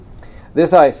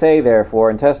This I say, therefore,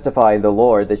 and testify in the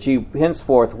Lord, that ye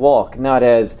henceforth walk not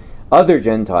as other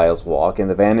Gentiles walk, in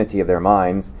the vanity of their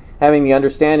minds, having the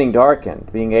understanding darkened,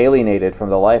 being alienated from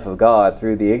the life of God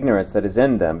through the ignorance that is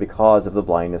in them because of the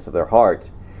blindness of their heart,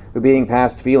 who being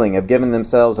past feeling have given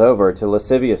themselves over to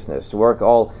lasciviousness, to work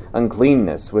all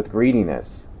uncleanness with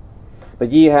greediness.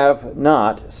 But ye have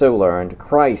not so learned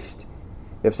Christ,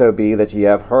 if so be that ye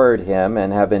have heard him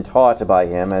and have been taught by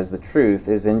him, as the truth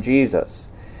is in Jesus,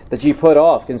 that ye put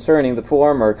off concerning the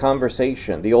former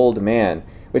conversation the old man,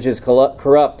 which is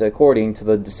corrupt according to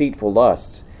the deceitful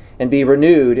lusts, and be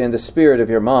renewed in the spirit of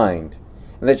your mind,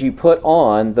 and that ye put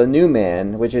on the new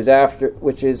man, which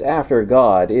after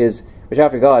God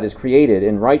is created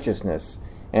in righteousness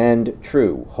and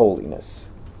true holiness.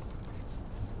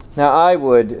 Now, I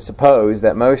would suppose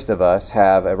that most of us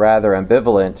have a rather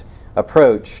ambivalent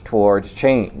approach towards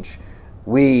change.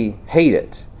 We hate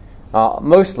it,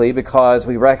 mostly because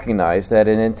we recognize that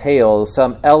it entails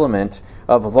some element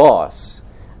of loss,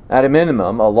 at a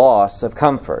minimum, a loss of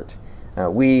comfort.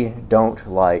 We don't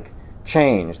like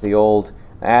change. The old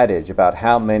adage about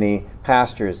how many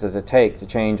pastors does it take to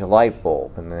change a light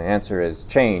bulb? And the answer is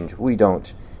change. We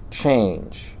don't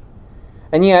change.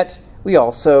 And yet, we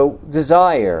also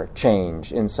desire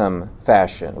change in some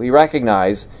fashion. We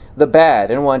recognize the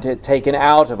bad and want it taken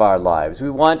out of our lives. We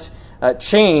want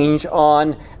change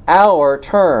on our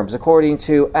terms, according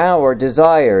to our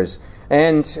desires.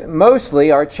 And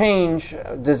mostly our change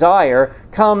desire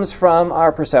comes from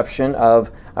our perception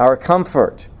of our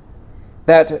comfort.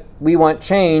 That we want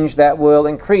change that will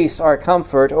increase our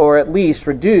comfort, or at least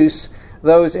reduce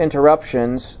those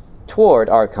interruptions toward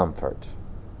our comfort.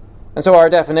 And so our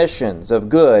definitions of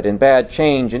good and bad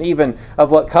change, and even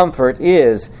of what comfort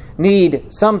is,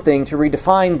 need something to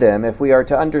redefine them if we are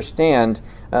to understand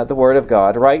the Word of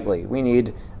God rightly. We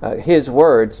need His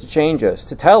Word to change us,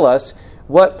 to tell us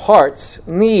what parts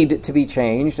need to be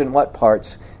changed and what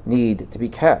parts need to be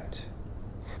kept.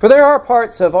 For there are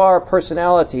parts of our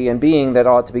personality and being that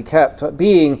ought to be kept,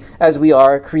 being as we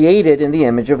are created in the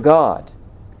image of God.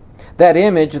 That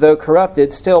image, though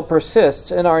corrupted, still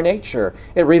persists in our nature.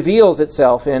 It reveals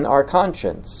itself in our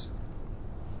conscience.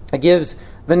 It gives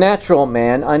the natural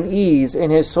man unease in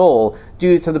his soul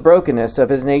due to the brokenness of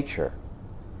his nature.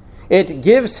 It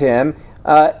gives him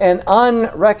an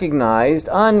unrecognized,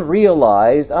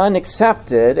 unrealized,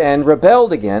 unaccepted, and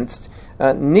rebelled against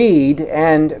need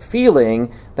and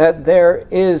feeling that there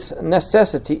is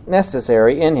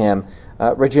necessary in him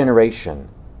regeneration.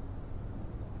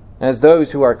 As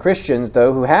those who are Christians,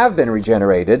 though, who have been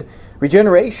regenerated,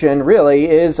 regeneration really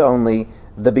is only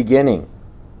the beginning.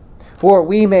 For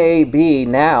we may be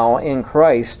now in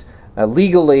Christ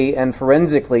legally and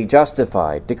forensically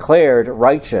justified, declared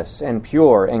righteous and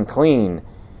pure and clean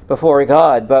before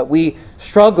God, but we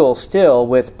struggle still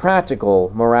with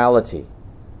practical morality.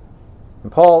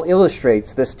 And Paul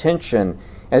illustrates this tension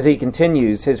as he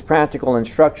continues his practical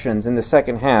instructions in the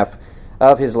second half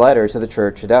of his letter to the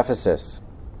church at Ephesus.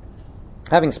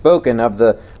 Having spoken of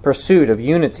the pursuit of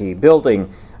unity,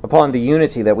 building upon the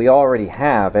unity that we already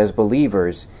have as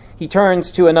believers, he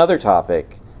turns to another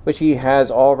topic, which he has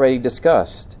already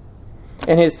discussed.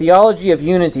 In his theology of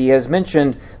unity, he has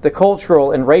mentioned the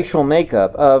cultural and racial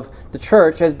makeup of the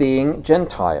church as being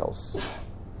Gentiles.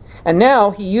 And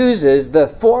now he uses the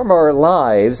former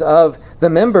lives of the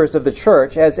members of the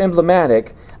church as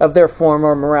emblematic of their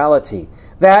former morality,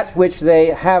 that which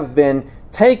they have been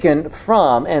taken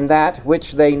from and that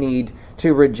which they need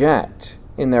to reject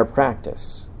in their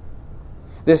practice.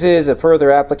 This is a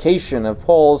further application of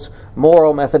Paul's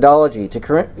moral methodology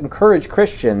to encourage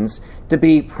Christians to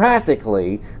be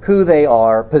practically who they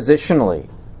are positionally.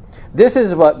 This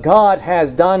is what God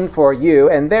has done for you,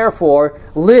 and therefore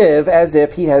live as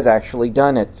if He has actually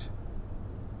done it.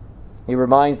 He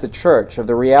reminds the church of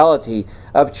the reality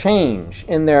of change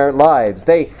in their lives.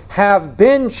 They have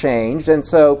been changed, and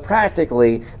so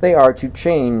practically they are to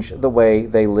change the way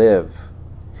they live.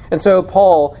 And so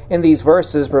Paul, in these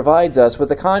verses, provides us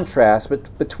with a contrast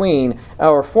between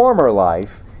our former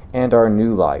life and our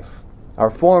new life. Our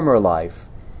former life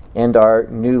and our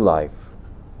new life.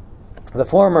 The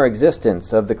former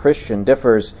existence of the Christian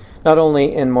differs not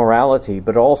only in morality,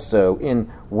 but also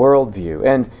in worldview,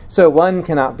 and so one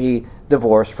cannot be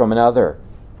divorced from another.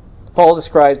 Paul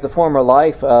describes the former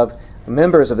life of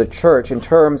members of the church in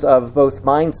terms of both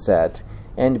mindset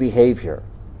and behavior.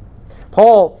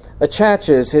 Paul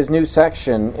attaches his new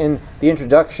section in the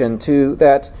introduction to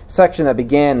that section that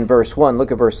began in verse 1.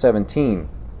 Look at verse 17.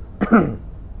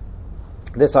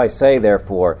 This I say,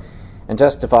 therefore, and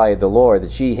testify of the Lord,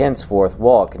 that ye henceforth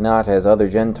walk not as other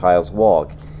Gentiles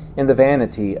walk, in the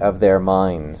vanity of their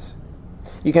minds,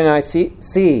 You can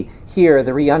see here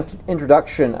the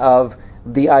reintroduction of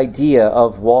the idea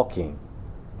of walking.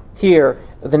 Here,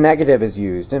 the negative is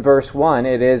used. In verse 1,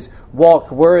 it is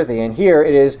walk worthy, and here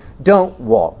it is don't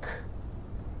walk.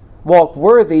 Walk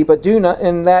worthy, but do not,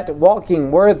 and that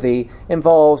walking worthy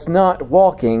involves not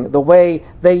walking the way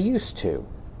they used to.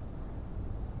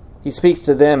 He speaks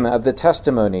to them of the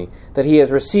testimony that he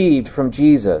has received from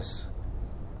Jesus.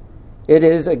 It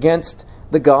is against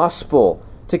the gospel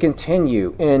to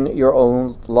continue in your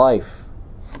own life.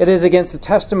 It is against the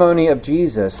testimony of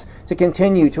Jesus to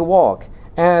continue to walk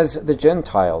as the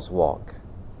Gentiles walk.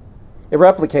 It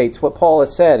replicates what Paul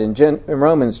has said in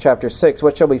Romans chapter 6.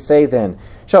 What shall we say then?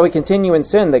 Shall we continue in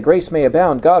sin that grace may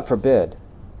abound? God forbid.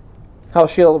 How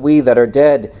shall we that are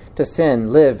dead to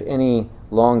sin live any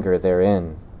longer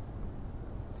therein?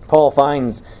 Paul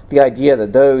finds the idea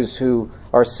that those who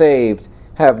are saved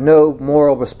have no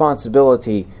moral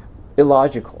responsibility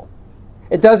illogical.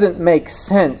 It doesn't make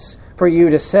sense for you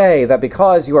to say that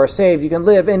because you are saved, you can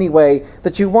live any way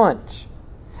that you want.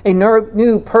 A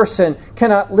new person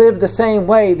cannot live the same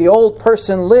way the old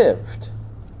person lived.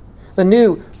 The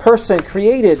new person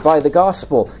created by the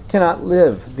gospel cannot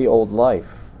live the old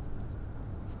life.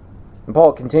 And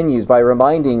Paul continues by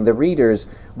reminding the readers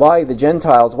why the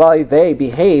Gentiles, why they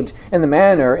behaved in the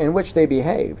manner in which they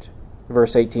behaved.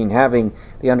 Verse 18, having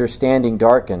the understanding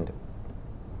darkened,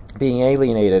 being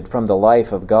alienated from the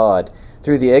life of God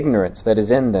through the ignorance that is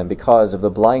in them because of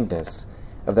the blindness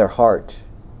of their heart.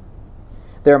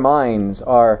 Their minds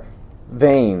are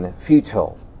vain,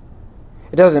 futile.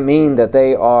 It doesn't mean that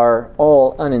they are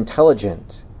all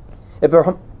unintelligent.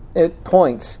 It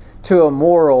points to a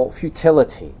moral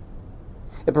futility.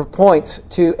 It points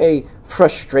to a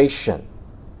frustration.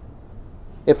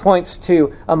 It points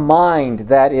to a mind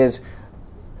that is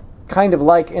kind of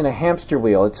like in a hamster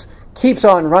wheel. It keeps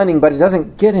on running, but it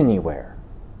doesn't get anywhere.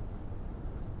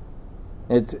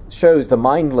 It shows the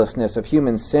mindlessness of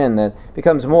human sin that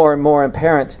becomes more and more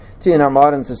apparent in our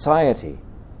modern society.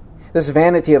 This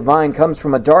vanity of mind comes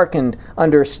from a darkened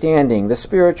understanding, the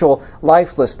spiritual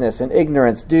lifelessness and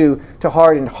ignorance due to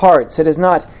hardened hearts. It is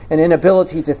not an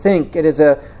inability to think. It's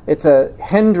a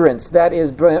hindrance that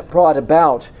is brought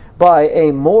about by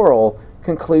a moral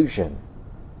conclusion.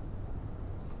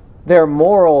 Their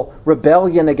moral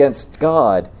rebellion against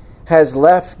God has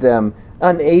left them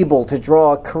unable to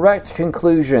draw a correct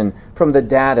conclusion from the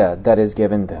data that is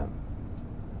given them.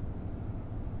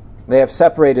 They have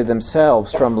separated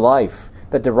themselves from life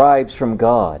that derives from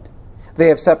God. They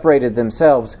have separated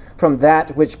themselves from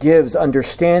that which gives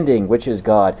understanding, which is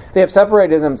God. They have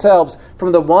separated themselves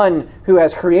from the one who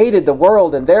has created the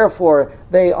world, and therefore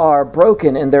they are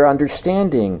broken in their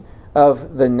understanding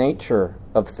of the nature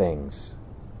of things.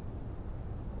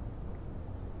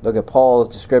 Look at Paul's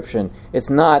description. It's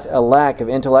not a lack of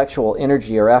intellectual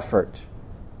energy or effort.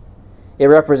 It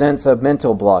represents a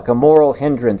mental block, a moral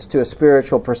hindrance to a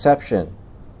spiritual perception.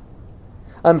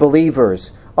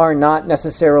 Unbelievers are not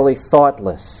necessarily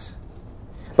thoughtless,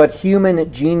 but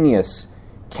human genius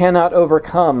cannot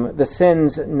overcome the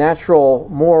sin's natural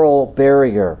moral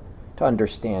barrier to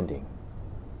understanding.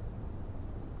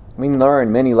 We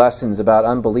learn many lessons about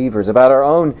unbelievers, about our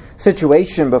own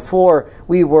situation before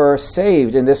we were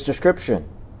saved in this description.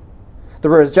 The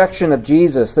rejection of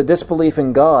Jesus, the disbelief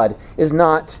in God, is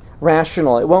not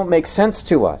rational. It won't make sense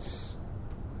to us.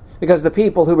 Because the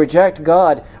people who reject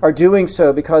God are doing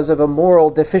so because of a moral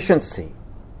deficiency.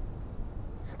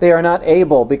 They are not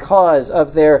able, because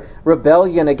of their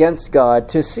rebellion against God,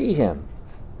 to see Him.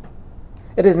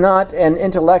 It is not an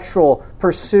intellectual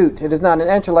pursuit. It is not an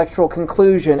intellectual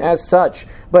conclusion as such,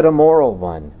 but a moral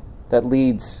one that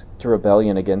leads to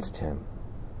rebellion against Him.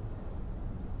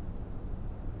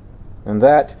 And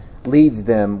that leads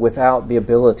them without the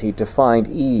ability to find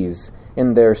ease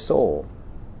in their soul.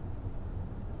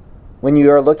 When you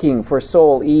are looking for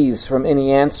soul ease from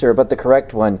any answer but the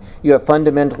correct one, you have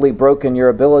fundamentally broken your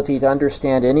ability to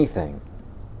understand anything.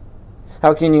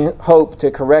 How can you hope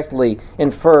to correctly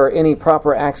infer any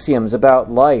proper axioms about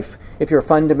life if your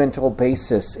fundamental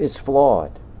basis is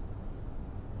flawed?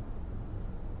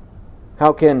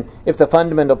 How can, if the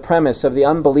fundamental premise of the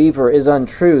unbeliever is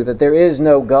untrue, that there is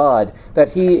no God,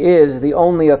 that He is the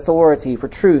only authority for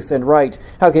truth and right,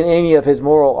 how can any of his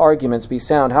moral arguments be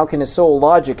sound? How can his soul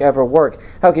logic ever work?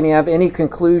 How can he have any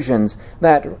conclusions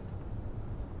that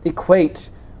equate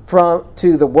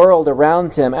to the world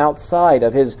around him outside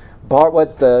of his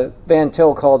what the Van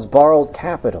Til calls borrowed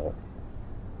capital?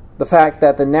 The fact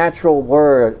that the natural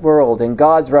world and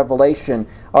God's revelation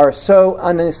are so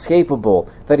unescapable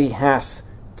that he has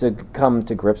to come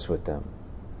to grips with them.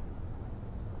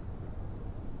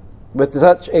 with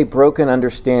such a broken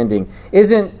understanding,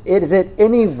 is it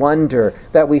any wonder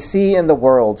that we see in the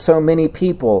world so many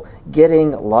people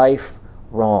getting life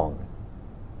wrong?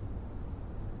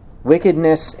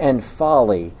 Wickedness and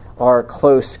folly are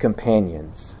close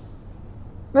companions.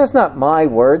 That's not my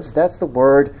words, that's the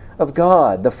word of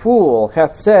God. The fool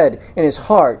hath said in his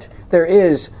heart, there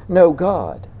is no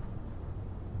God.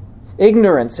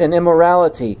 Ignorance and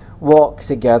immorality walk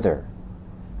together.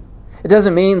 It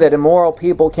doesn't mean that immoral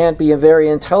people can't be very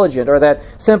intelligent or that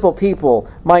simple people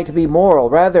might be moral.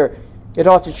 Rather, it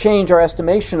ought to change our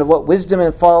estimation of what wisdom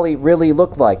and folly really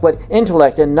look like, what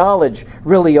intellect and knowledge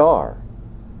really are.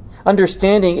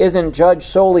 Understanding isn't judged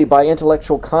solely by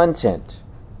intellectual content.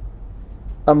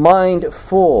 A mind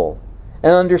full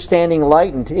and understanding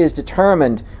lightened is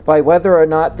determined by whether or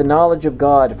not the knowledge of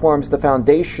God forms the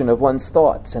foundation of one's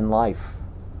thoughts and life.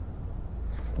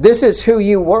 This is who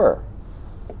you were.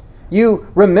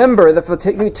 You remember the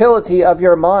futility of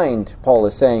your mind, Paul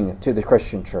is saying to the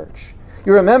Christian church.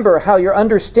 You remember how your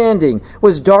understanding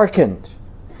was darkened.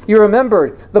 You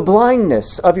remember the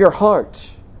blindness of your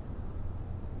heart.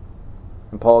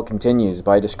 And Paul continues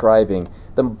by describing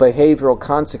the behavioral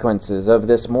consequences of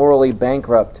this morally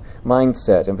bankrupt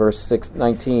mindset in verse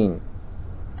 19,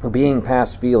 who being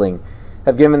past feeling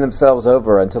have given themselves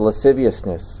over unto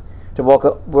lasciviousness, to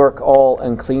work all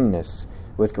uncleanness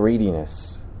with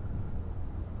greediness.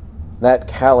 That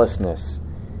callousness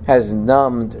has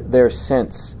numbed their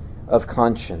sense of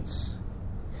conscience.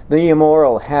 The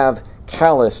immoral have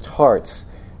calloused hearts.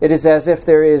 It is as if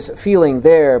there is feeling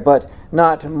there, but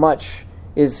not much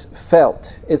is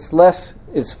felt. It's less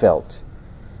is felt.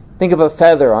 Think of a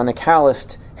feather on a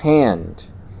calloused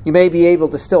hand. You may be able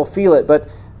to still feel it, but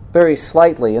very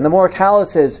slightly. And the more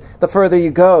calluses, the further you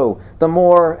go, the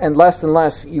more and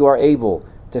less you are able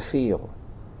to feel.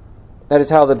 That is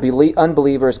how the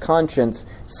unbeliever's conscience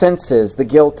senses the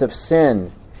guilt of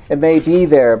sin. It may be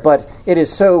there, but it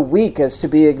is so weak as to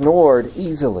be ignored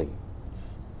easily.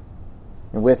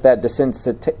 And with that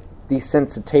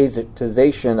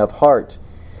desensitization of heart,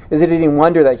 is it any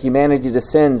wonder that humanity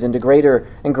descends into greater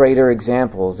and greater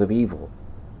examples of evil?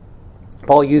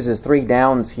 Paul uses 3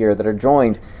 nouns here that are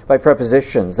joined by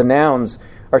prepositions. The nouns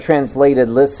are translated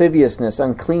lasciviousness,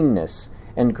 uncleanness,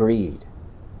 and greed.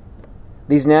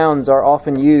 These nouns are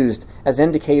often used as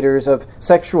indicators of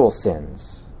sexual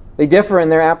sins. They differ in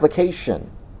their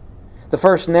application. The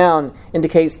first noun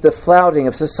indicates the flouting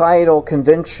of societal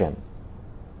convention.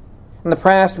 In the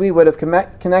past, we would have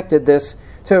connected this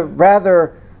to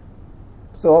rather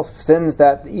sins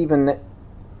that even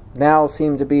now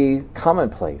seem to be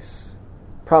commonplace,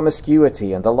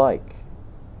 promiscuity and the like.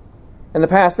 In the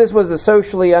past, this was the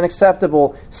socially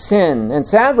unacceptable sin, and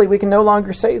sadly, we can no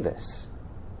longer say this.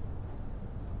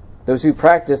 Those who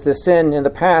practiced this sin in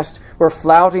the past were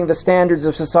flouting the standards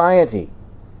of society.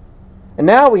 And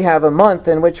now we have a month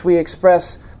in which we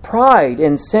express pride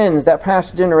in sins that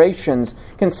past generations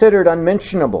considered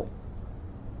unmentionable,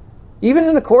 even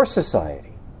in a coarse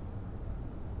society.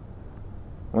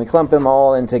 And we clump them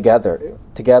all in together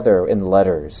in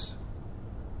letters.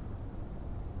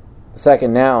 In the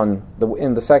second noun,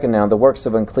 the works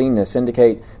of uncleanness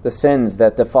indicate the sins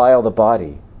that defile the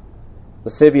body.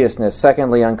 Lasciviousness,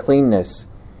 secondly, uncleanness.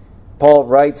 Paul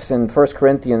writes in 1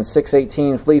 Corinthians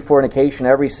 6:18, flee fornication.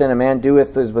 Every sin a man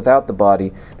doeth is without the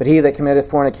body, but he that committeth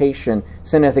fornication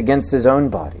sinneth against his own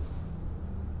body.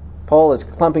 Paul is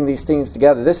clumping these things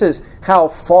together. This is how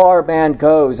far man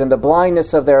goes in the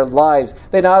blindness of their lives.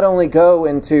 They not only go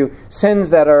into sins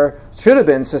that should have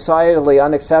been societally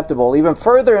unacceptable, even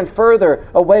further and further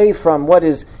away from what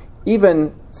is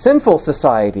even sinful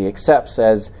society accepts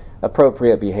as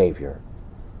appropriate behavior.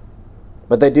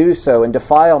 But they do so in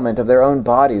defilement of their own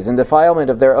bodies, in defilement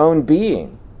of their own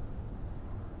being.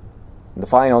 The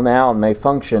final noun may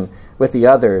function with the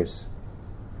others.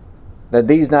 That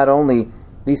these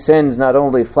sins not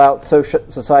only flout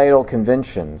societal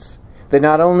conventions, they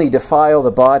not only defile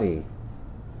the body,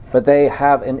 but they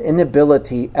have an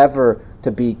inability ever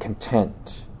to be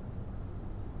content.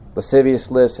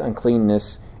 Lasciviousness,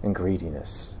 uncleanness, and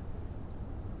greediness.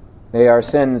 They are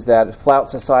sins that flout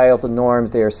societal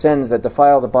norms. They are sins that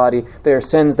defile the body. They are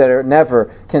sins that never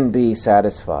can be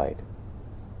satisfied.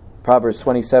 Proverbs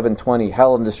 27:20,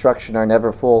 hell and destruction are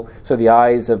never full, so the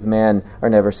eyes of men are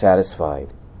never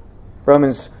satisfied.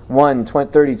 Romans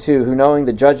 1:32, who knowing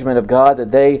the judgment of God,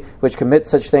 that they which commit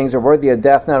such things are worthy of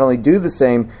death, not only do the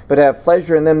same, but have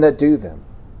pleasure in them that do them.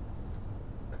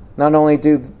 Not only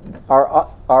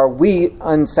are we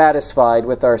unsatisfied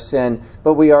with our sin,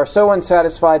 but we are so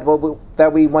unsatisfied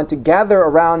that we want to gather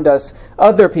around us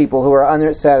other people who are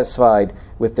unsatisfied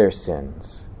with their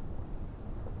sins.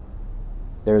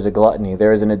 There is a gluttony,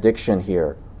 there is an addiction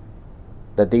here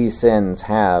that these sins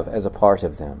have as a part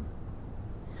of them.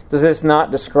 Does this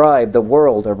not describe the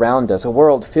world around us, a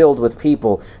world filled with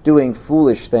people doing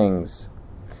foolish things?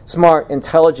 Smart,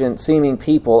 intelligent seeming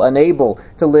people unable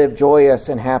to live joyous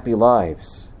and happy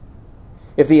lives.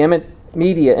 If the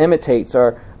media imitates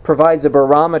or provides a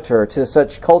barometer to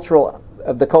such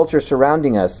of the culture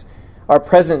surrounding us, our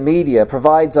present media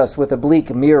provides us with a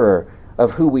bleak mirror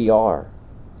of who we are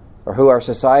or who our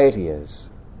society is.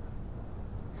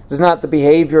 Does not the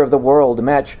behavior of the world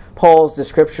match Paul's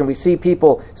description? We see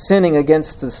people sinning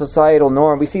against the societal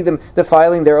norm. We see them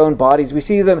defiling their own bodies. We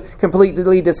see them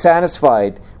completely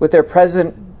dissatisfied with their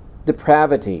present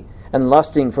depravity and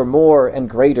lusting for more and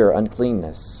greater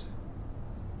uncleanness.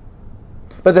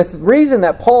 But the reason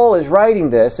that Paul is writing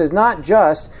this is not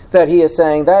just that he is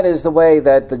saying that is the way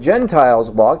that the Gentiles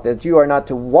walk, that you are not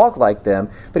to walk like them,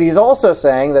 but he's also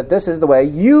saying that this is the way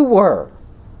you were.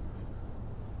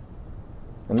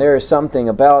 And there is something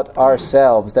about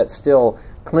ourselves that still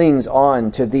clings on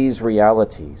to these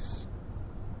realities.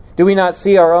 Do we not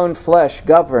see our own flesh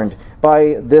governed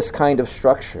by this kind of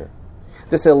structure?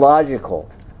 This illogical,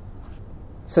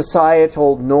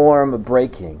 societal norm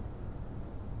breaking,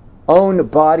 own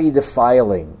body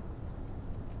defiling,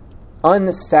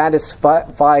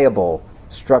 unsatisfiable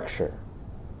structure.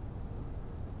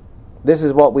 This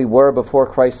is what we were before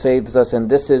Christ saves us, and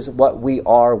this is what we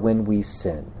are when we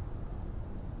sin.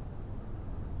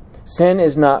 Sin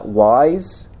is not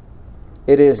wise,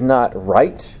 it is not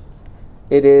right,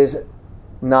 it is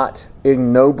not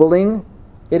ennobling,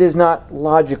 it is not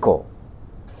logical.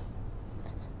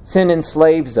 Sin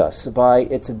enslaves us by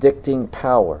its addicting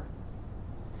power.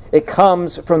 It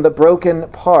comes from the broken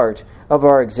part of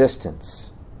our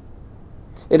existence.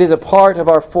 It is a part of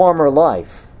our former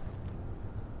life,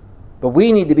 but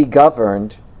we need to be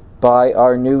governed by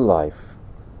our new life.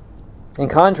 In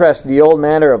contrast to the old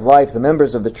manner of life, the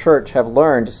members of the church have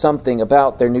learned something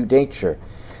about their new nature.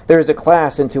 There is a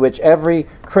class into which every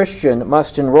Christian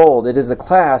must enroll. It is the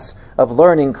class of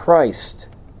learning Christ.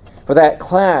 For that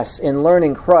class in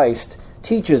learning Christ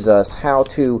teaches us how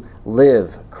to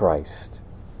live Christ.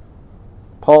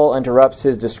 Paul interrupts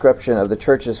his description of the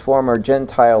church's former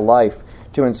Gentile life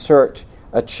to insert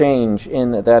a change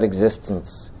in that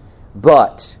existence.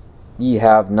 But ye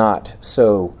have not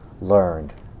so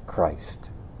learned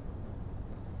Christ.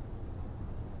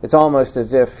 It's almost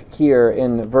as if here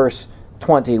in verse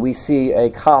 20 we see a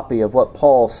copy of what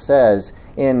Paul says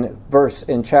in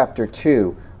chapter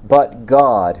 2. But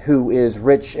God, who is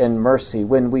rich in mercy,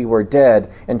 when we were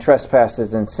dead in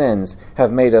trespasses and sins,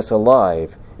 have made us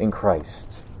alive in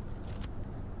Christ.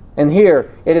 And here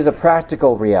it is a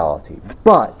practical reality.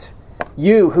 But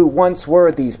you who once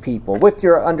were these people, with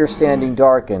your understanding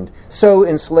darkened, so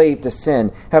enslaved to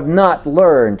sin, have not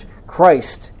learned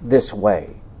Christ this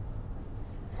way.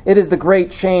 It is the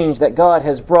great change that God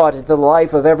has brought into the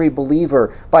life of every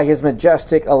believer by his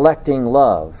majestic electing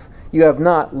love. You have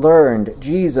not learned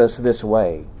Jesus this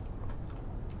way.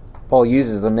 Paul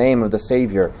uses the name of the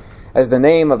Savior as the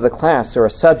name of the class or a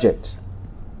subject.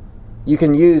 You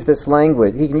can use this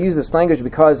language. He can use this language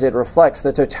because it reflects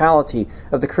the totality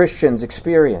of the Christian's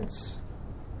experience.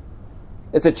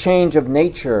 It's a change of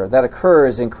nature that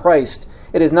occurs in Christ.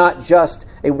 It is not just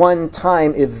a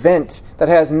one-time event that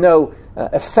has no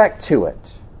effect to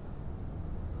it.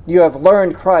 You have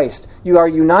learned Christ. You are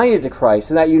united to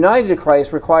Christ. And that united to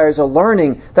Christ requires a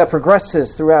learning that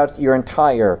progresses throughout your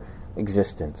entire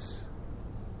existence.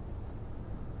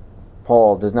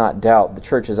 Paul does not doubt the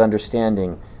church's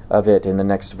understanding of it in the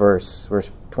next verse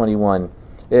 21.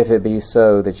 If it be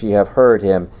so that ye have heard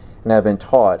him and have been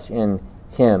taught in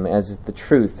him as the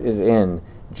truth is in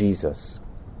Jesus.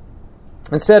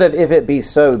 Instead of if it be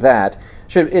so that,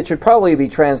 it should probably be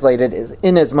translated as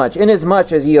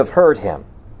inasmuch as ye have heard him.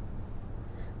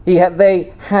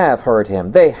 They have heard him.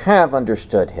 They have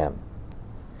understood him.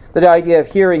 The idea of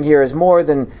hearing here is more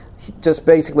than just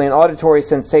basically an auditory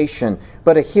sensation,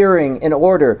 but a hearing in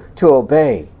order to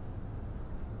obey.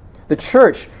 The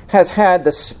church has had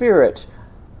the Spirit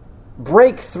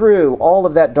break through all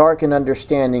of that darkened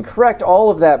understanding, correct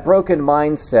all of that broken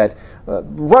mindset,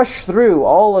 rush through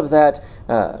all of that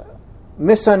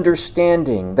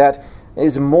misunderstanding that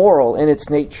is moral in its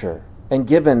nature, and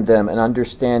given them an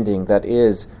understanding that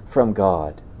is from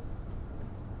God.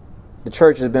 The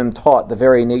church has been taught the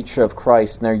very nature of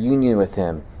Christ and their union with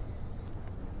him.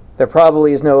 There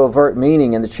probably is no overt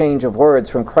meaning in the change of words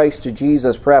from Christ to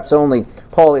Jesus. Perhaps only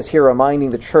Paul is here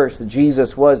reminding the church that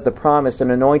Jesus was the promised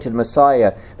and anointed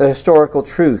Messiah. The historical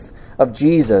truth of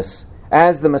Jesus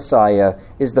as the Messiah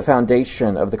is the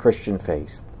foundation of the Christian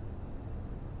faith.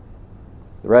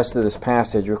 The rest of this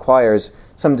passage requires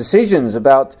some decisions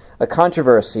about a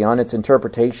controversy on its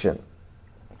interpretation.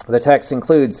 The text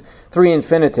includes three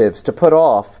infinitives: to put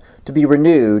off, to be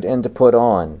renewed, and to put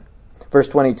on. Verse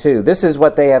 22, this is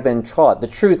what they have been taught, the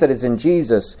truth that is in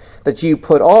Jesus, that you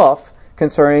put off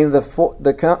concerning the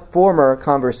former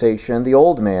conversation, the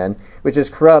old man, which is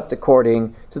corrupt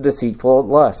according to deceitful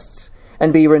lusts,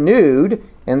 and be renewed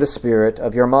in the spirit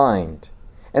of your mind,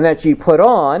 and that ye put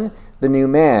on the new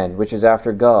man, which is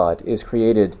after God, is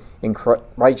created in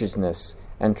righteousness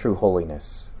and true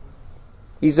holiness.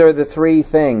 These are the three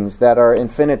things that are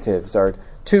infinitives, are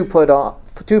to put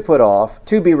off,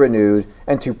 to be renewed,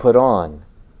 and to put on.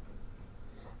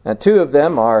 Now, two of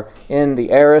them are in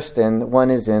the aorist and one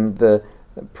is in the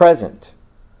present.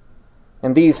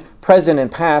 And these present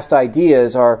and past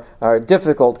ideas are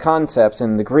difficult concepts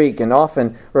in the Greek and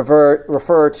often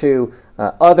refer to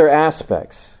other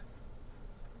aspects.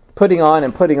 Putting on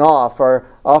and putting off are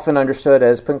often understood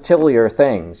as punctiliar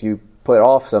things. You put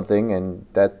off something and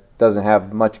that doesn't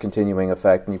have much continuing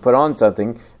effect, and you put on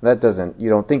something you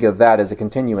don't think of that as a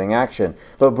continuing action.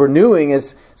 But renewing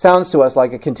sounds to us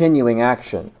like a continuing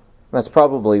action. That's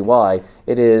probably why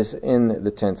it is in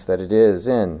the tense that it is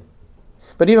in.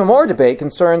 But even more debate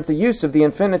concerns the use of the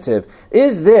infinitive.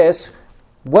 Is this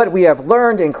what we have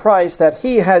learned in Christ that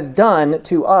he has done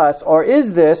to us, or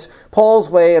is this Paul's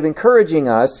way of encouraging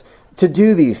us to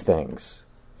do these things?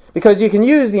 Because you can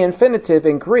use the infinitive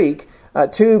in Greek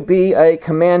to be a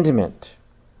commandment.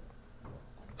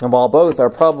 And while both are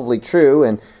probably true,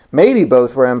 and maybe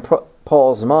both were in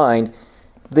Paul's mind,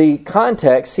 the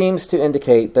context seems to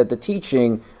indicate that the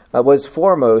teaching was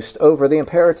foremost over the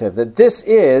imperative, that this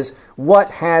is what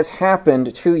has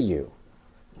happened to you.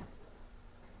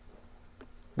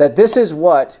 That this is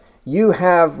what you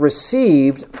have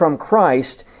received from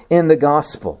Christ in the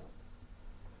gospel.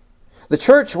 The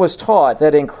church was taught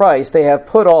that in Christ they have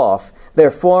put off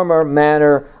their former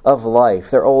manner of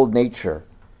life, their old nature,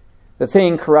 the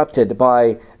thing corrupted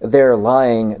by their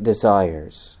lying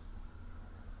desires.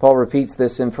 Paul repeats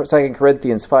this in 2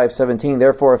 Corinthians 5:17,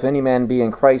 therefore if any man be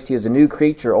in Christ, he is a new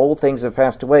creature, old things have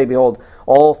passed away, behold,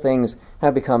 all things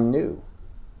have become new.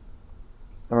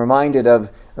 I'm reminded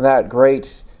of that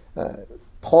great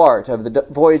part of the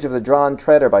Voyage of the Dawn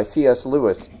Treader by C.S.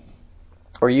 Lewis,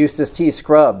 or Eustace T.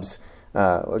 Scruggs,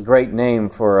 a great name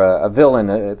for a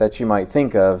villain that you might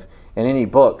think of in any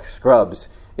book. Scruggs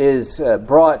is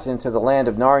brought into the land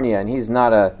of Narnia, and he's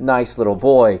not a nice little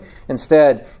boy.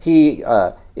 Instead, he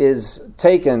is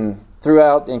taken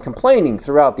throughout and complaining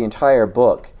throughout the entire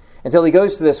book until he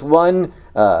goes to this one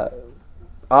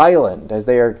island as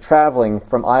they are traveling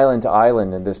from island to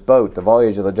island in this boat, the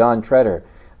Voyage of the Dawn Treader.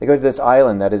 They go to this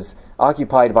island that is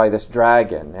occupied by this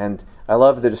dragon, and I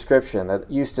love the description that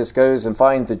Eustace goes and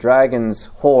finds the dragon's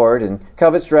hoard and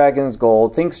covets dragon's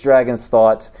gold, thinks dragon's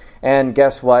thoughts, and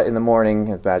guess what? In the morning,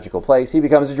 in a magical place, he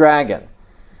becomes a dragon.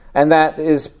 And that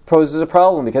poses a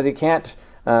problem because he can't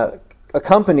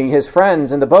accompany his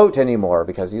friends in the boat anymore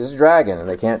because he's a dragon and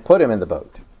they can't put him in the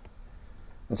boat.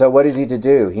 And so what is he to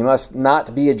do? He must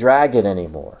not be a dragon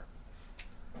anymore.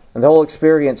 And the whole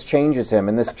experience changes him.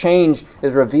 And this change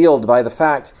is revealed by the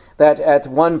fact that at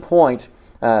one point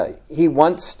he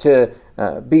wants to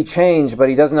be changed, but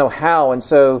he doesn't know how. And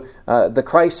so the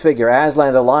Christ figure,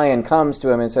 Aslan the lion, comes to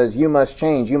him and says, you must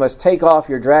change. You must take off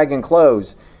your dragon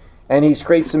clothes. And he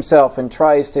scrapes himself and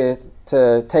tries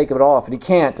to take it off, and he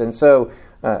can't. And so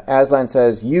Aslan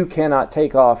says, you cannot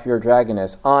take off your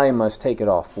dragonness. I must take it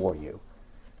off for you.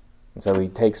 And so he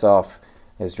takes off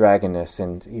his dragonness,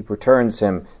 and he returns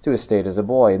him to his state as a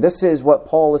boy. And this is what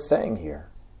Paul is saying here.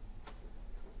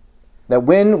 That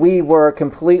when we were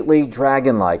completely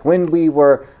dragon-like, when we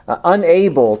were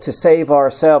unable to save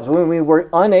ourselves, when we were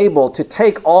unable to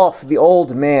take off the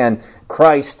old man,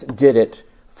 Christ did it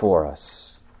for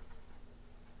us.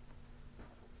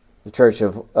 The Church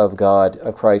of God,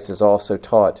 of Christ, is also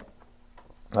taught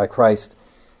by Christ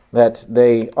that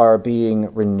they are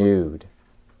being renewed.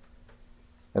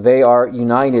 They are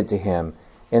united to him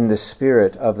in the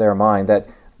spirit of their mind.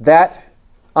 That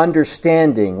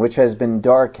understanding which has been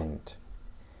darkened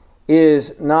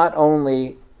is not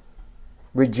only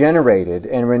regenerated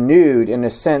and renewed in a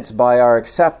sense by our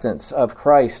acceptance of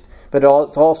Christ, but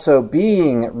it's also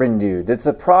being renewed. It's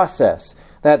a process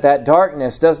that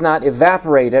darkness does not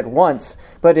evaporate at once,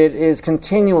 but it is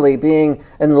continually being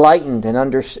enlightened, and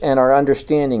our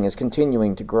understanding is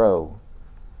continuing to grow.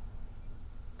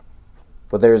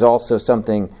 But there is also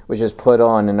something which is put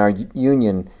on in our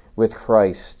union with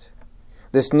Christ.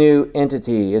 This new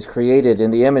entity is created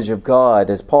in the image of God,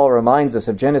 as Paul reminds us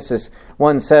of Genesis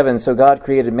 1:7. So God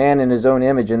created man in his own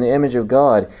image. In the image of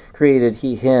God created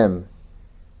he him.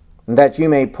 And that you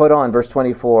may put on, verse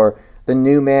 24, the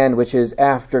new man which is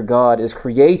after God is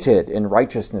created in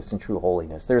righteousness and true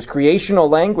holiness. There's creational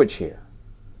language here.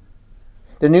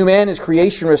 The new man is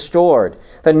creation restored.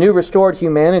 That new restored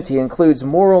humanity includes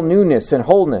moral newness and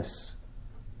wholeness.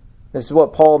 This is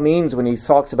what Paul means when he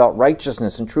talks about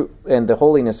righteousness and the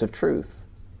holiness of truth.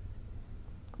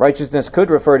 Righteousness could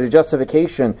refer to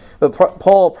justification, but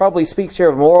Paul probably speaks here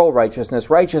of moral righteousness,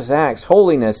 righteous acts,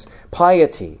 holiness,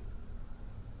 piety.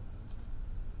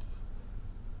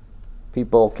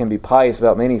 People can be pious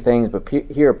about many things, but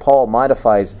here Paul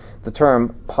modifies the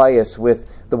term pious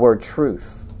with the word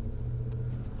truth.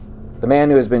 The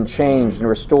man who has been changed and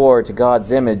restored to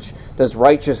God's image does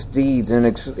righteous deeds and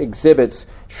exhibits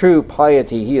true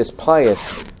piety. He is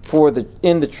pious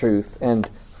in the truth and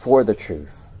for the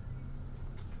truth.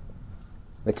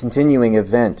 The continuing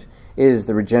event is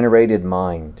the regenerated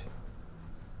mind.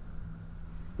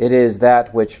 It is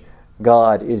that which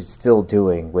God is still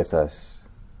doing with us.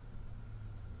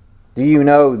 Do you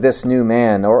know this new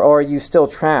man, or are you still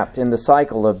trapped in the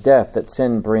cycle of death that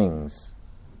sin brings?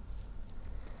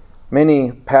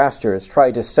 Many pastors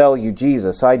try to sell you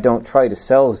Jesus. I don't try to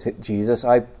sell Jesus.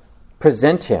 I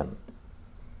present him.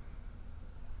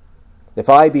 If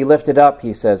I be lifted up,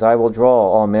 he says, I will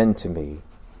draw all men to me.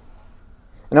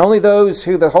 And only those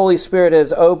who the Holy Spirit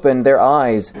has opened their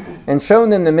eyes and shown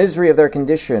them the misery of their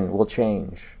condition will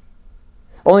change.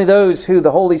 Only those who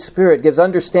the Holy Spirit gives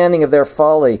understanding of their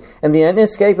folly and the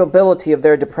inescapability of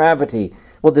their depravity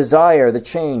will desire the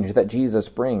change that Jesus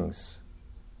brings.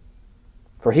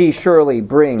 For he surely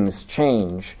brings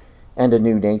change and a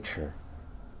new nature.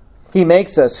 He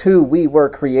makes us who we were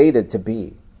created to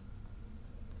be.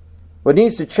 What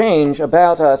needs to change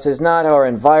about us is not our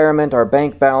environment, our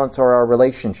bank balance, or our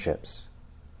relationships.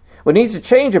 What needs to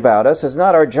change about us is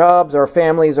not our jobs, our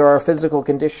families, or our physical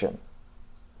condition.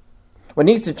 What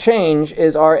needs to change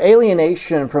is our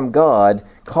alienation from God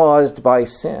caused by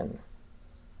sin.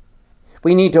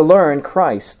 We need to learn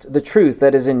Christ, the truth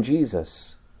that is in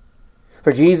Jesus.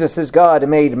 For Jesus is God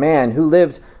made man, who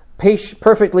lived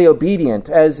perfectly obedient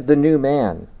as the new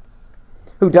man,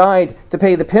 who died to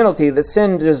pay the penalty that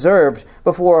sin deserved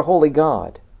before a holy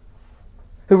God,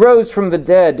 who rose from the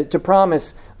dead to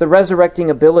promise the resurrecting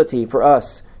ability for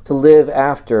us to live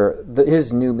after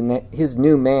his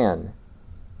new man.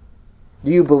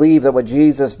 Do you believe that what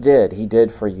Jesus did, he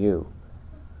did for you?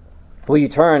 Will you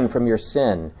turn from your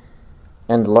sin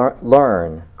and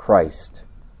learn Christ?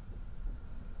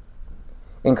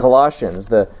 In Colossians,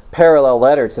 the parallel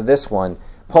letter to this one,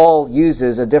 Paul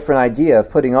uses a different idea of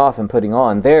putting off and putting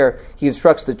on. There, he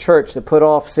instructs the church to put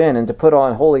off sin and to put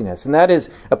on holiness. And that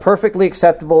is a perfectly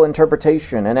acceptable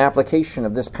interpretation and application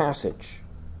of this passage.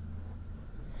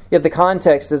 Yet the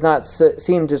context does not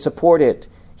seem to support it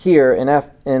here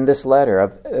in this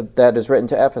letter that is written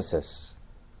to Ephesus.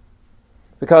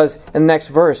 Because in the next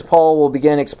verse, Paul will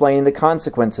begin explaining the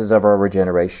consequences of our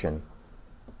regeneration.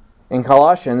 In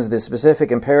Colossians, the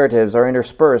specific imperatives are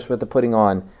interspersed with the putting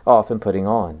on, off, and putting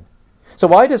on. So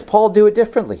why does Paul do it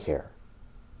differently here?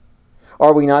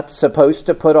 Are we not supposed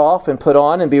to put off and put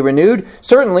on and be renewed?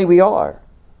 Certainly we are.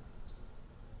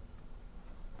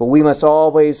 But we must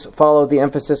always follow the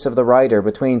emphasis of the writer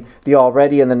between the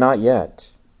already and the not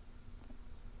yet.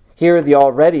 Here, the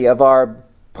already of our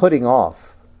putting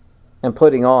off and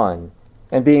putting on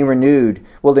and being renewed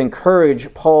will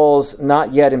encourage Paul's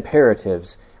not yet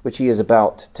imperatives, which he is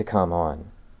about to come on.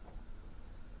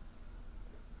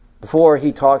 Before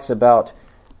he talks about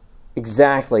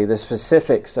exactly the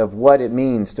specifics of what it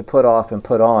means to put off and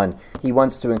put on, he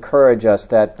wants to encourage us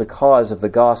that because of the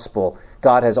gospel,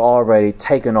 God has already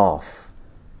taken off.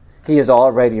 He has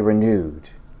already renewed.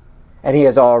 And he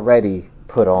has already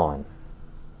put on.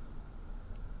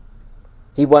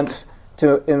 He wants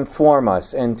to inform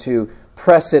us and to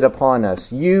press it upon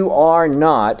us. You are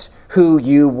not who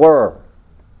you were.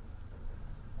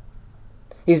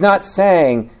 He's not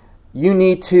saying you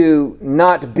need to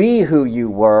not be who you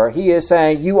were. He is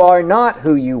saying you are not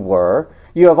who you were.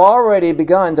 You have already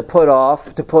begun to put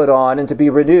off, to put on, and to be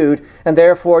renewed, and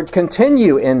therefore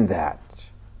continue in that.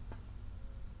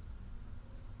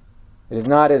 It is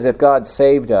not as if God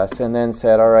saved us and then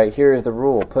said, all right, here's the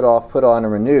rule, put off, put on,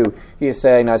 and renew. He is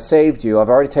saying, I saved you, I've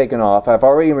already taken off, I've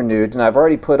already renewed, and I've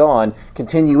already put on,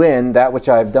 continue in that which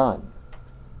I've done.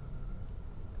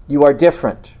 You are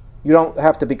different. You don't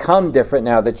have to become different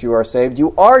now that you are saved.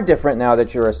 You are different now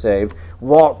that you are saved.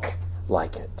 Walk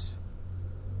like it.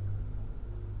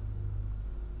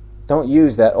 Don't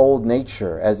use that old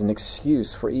nature as an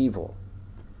excuse for evil.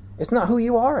 It's not who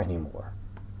you are anymore.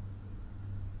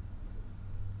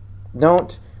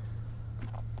 Don't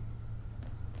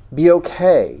be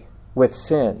okay with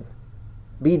sin.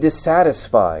 Be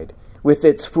dissatisfied with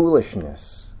its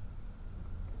foolishness.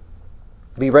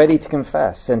 Be ready to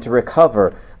confess and to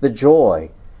recover the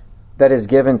joy that is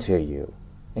given to you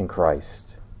in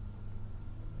Christ.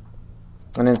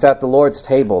 And it's at the Lord's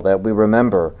table that we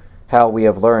remember how we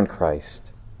have learned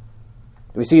Christ.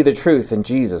 We see the truth in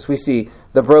Jesus. We see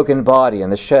the broken body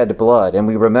and the shed blood, and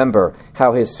we remember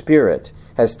how his Spirit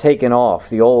has taken off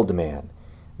the old man,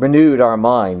 renewed our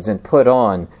minds, and put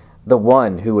on the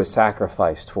one who was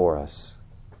sacrificed for us.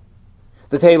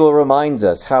 The table reminds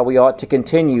us how we ought to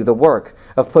continue the work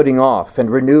of putting off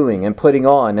and renewing and putting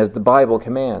on as the Bible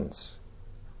commands.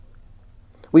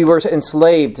 We were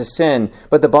enslaved to sin,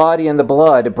 but the body and the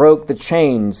blood broke the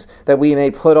chains that we may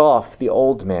put off the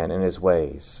old man and his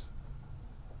ways.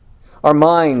 Our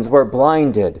minds were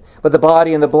blinded, but the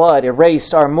body and the blood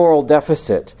erased our moral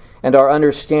deficit and our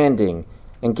understanding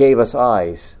and gave us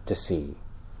eyes to see.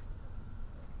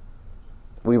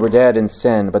 We were dead in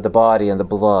sin, but the body and the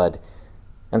blood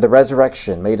and the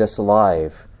resurrection made us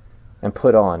alive and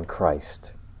put on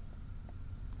Christ.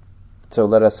 So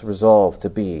let us resolve to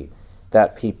be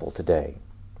that people today.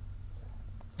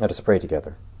 Let us pray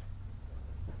together.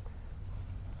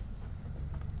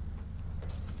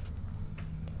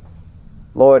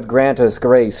 Lord, grant us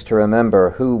grace to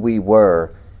remember who we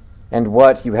were and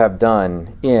what you have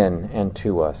done in and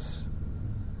to us.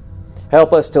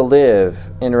 Help us to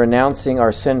live in renouncing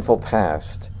our sinful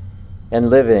past and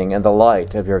living in the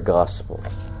light of your gospel.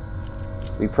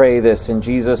 We pray this in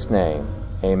Jesus' name.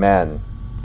 Amen.